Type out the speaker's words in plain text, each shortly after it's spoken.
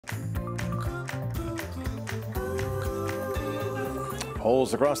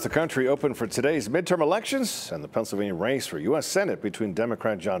Polls across the country open for today's midterm elections, and the Pennsylvania race for U.S. Senate between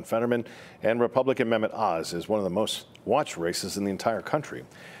Democrat John Fetterman and Republican Mehmet Oz is one of the most watched races in the entire country.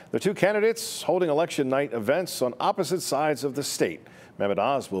 The two candidates holding election night events on opposite sides of the state. Mehmet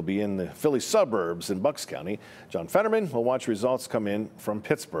Oz will be in the Philly suburbs in Bucks County. John Fetterman will watch results come in from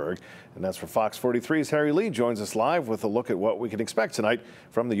Pittsburgh. And that's for Fox 43's Harry Lee joins us live with a look at what we can expect tonight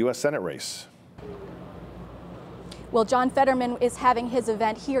from the U.S. Senate race. Well, John Fetterman is having his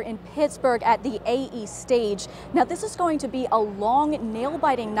event here in Pittsburgh at the AE stage. Now, this is going to be a long,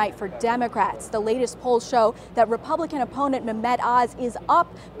 nail-biting night for Democrats. The latest polls show that Republican opponent Mehmet Oz is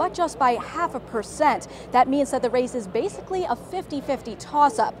up, but just by 0.5%. That means that the race is basically a 50-50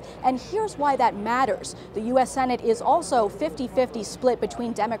 toss-up. And here's why that matters. The U.S. Senate is also 50-50 split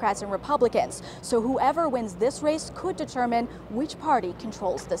between Democrats and Republicans. So whoever wins this race could determine which party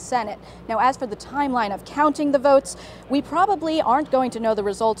controls the Senate. Now, as for the timeline of counting the votes, we probably aren't going to know the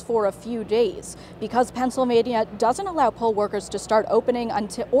results for a few days because Pennsylvania doesn't allow poll workers to start opening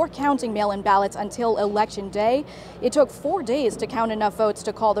or counting mail-in ballots until Election Day. It took 4 days to count enough votes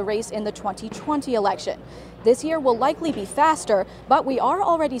to call the race in the 2020 election. This year will likely be faster, but we are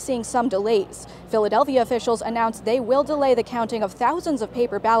already seeing some delays. Philadelphia officials announced they will delay the counting of thousands of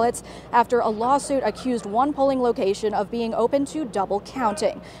paper ballots after a lawsuit accused one polling location of being open to double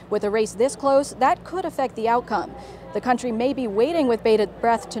counting. With a race this close, that could affect the outcome. The country may be waiting with bated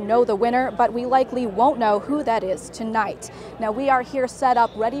breath to know the winner, but we likely won't know who that is tonight. Now, we are here set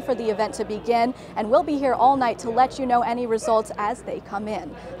up, ready for the event to begin, and we'll be here all night to let you know any results as they come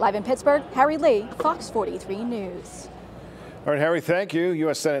in. Live in Pittsburgh, Harry Lee, Fox 43 News. All right, Harry, thank you.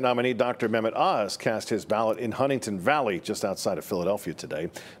 U.S. Senate nominee Dr. Mehmet Oz cast his ballot in Huntington Valley, just outside of Philadelphia today.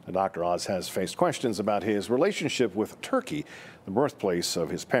 Now, Dr. Oz has faced questions about his relationship with Turkey, the birthplace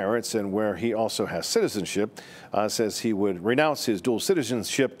of his parents, and where he also has citizenship. Oz says he would renounce his dual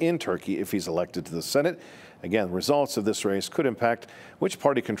citizenship in Turkey if he's elected to the Senate. Again, the results of this race could impact which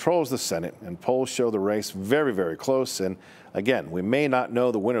party controls the Senate, and polls show the race very, very close. And again, we may not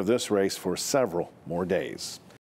know the winner of this race for several more days.